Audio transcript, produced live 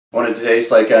I want it to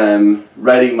taste like I'm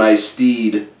riding my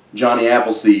steed, Johnny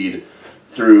Appleseed,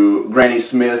 through Granny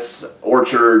Smith's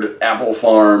orchard apple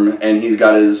farm, and he's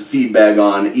got his feed bag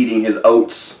on, eating his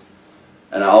oats.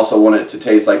 And I also want it to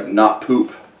taste like not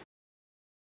poop.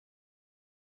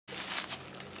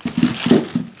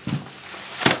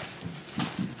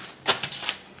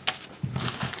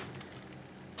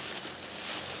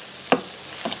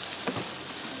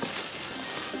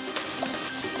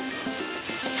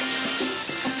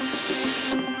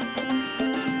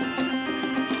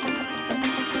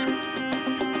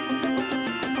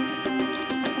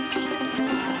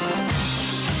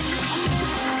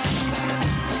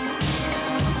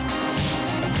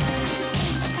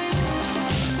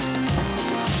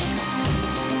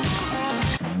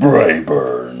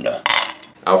 Brayburn.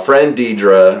 Our friend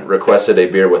Deidre requested a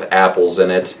beer with apples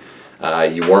in it.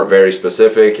 You weren't very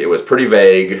specific, it was pretty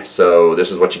vague, so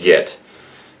this is what you get.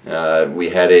 We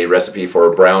had a recipe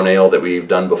for a brown ale that we've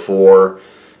done before.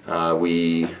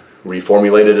 We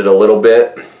reformulated it a little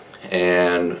bit,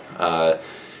 and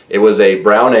it was a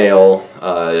brown ale,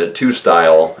 2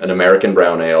 style, an American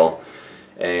brown ale,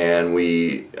 and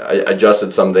we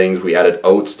adjusted some things. We added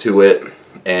oats to it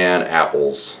and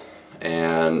apples.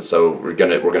 And so we're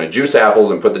gonna juice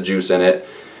apples and put the juice in it,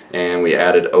 and we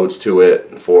added oats to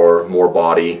it for more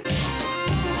body.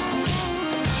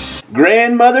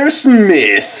 Grandmother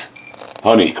Smith.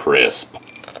 Honey Crisp.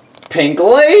 Pink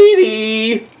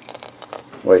Lady.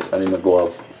 Wait, I need my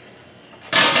glove.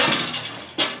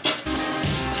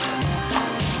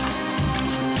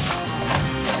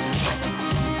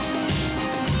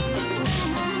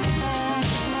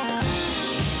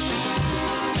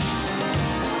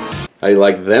 How you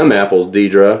like them apples,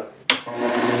 Deidre?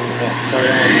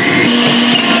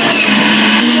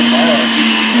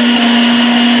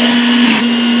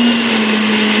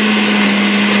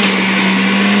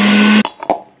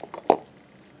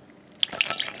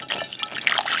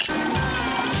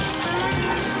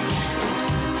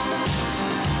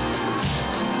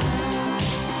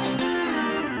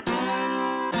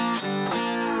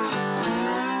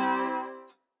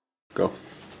 Go.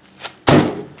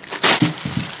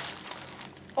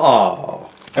 Oh.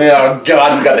 Oh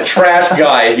God, we got the trash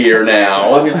guy here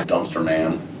now. Dumpster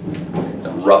man.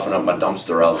 Roughing up my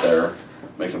dumpster out there.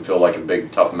 Makes him feel like a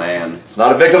big tough man. It's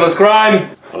not a victimless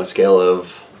crime! On a scale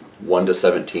of 1 to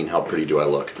 17, how pretty do I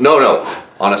look? No.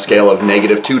 On a scale of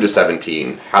 -2 to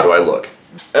 17, how do I look?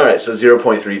 Alright, so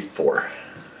 0.34.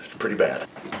 It's pretty bad.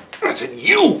 I said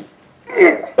you!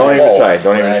 Don't even try.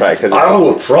 Don't even try. Cause I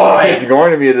will try! It's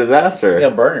going to be a disaster. You're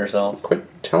gonna burn yourself. Quit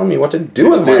telling me what to do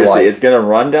with my Seriously, life. it's gonna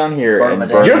run down here Burn and my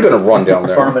burn. You're gonna run down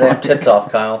there. Burn my damn tits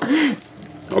off, Kyle.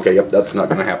 Okay, yep, that's not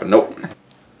gonna happen. Nope.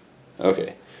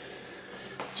 Okay.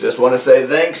 Just want to say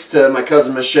thanks to my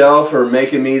cousin Michelle for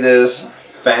making me this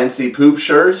fancy poop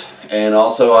shirt. And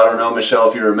also, I don't know, Michelle,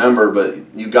 if you remember, but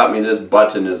you got me this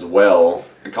button as well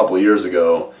a couple years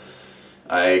ago.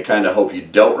 I kind of hope you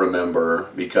don't remember,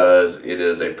 because it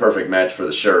is a perfect match for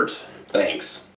the shirt. Thanks.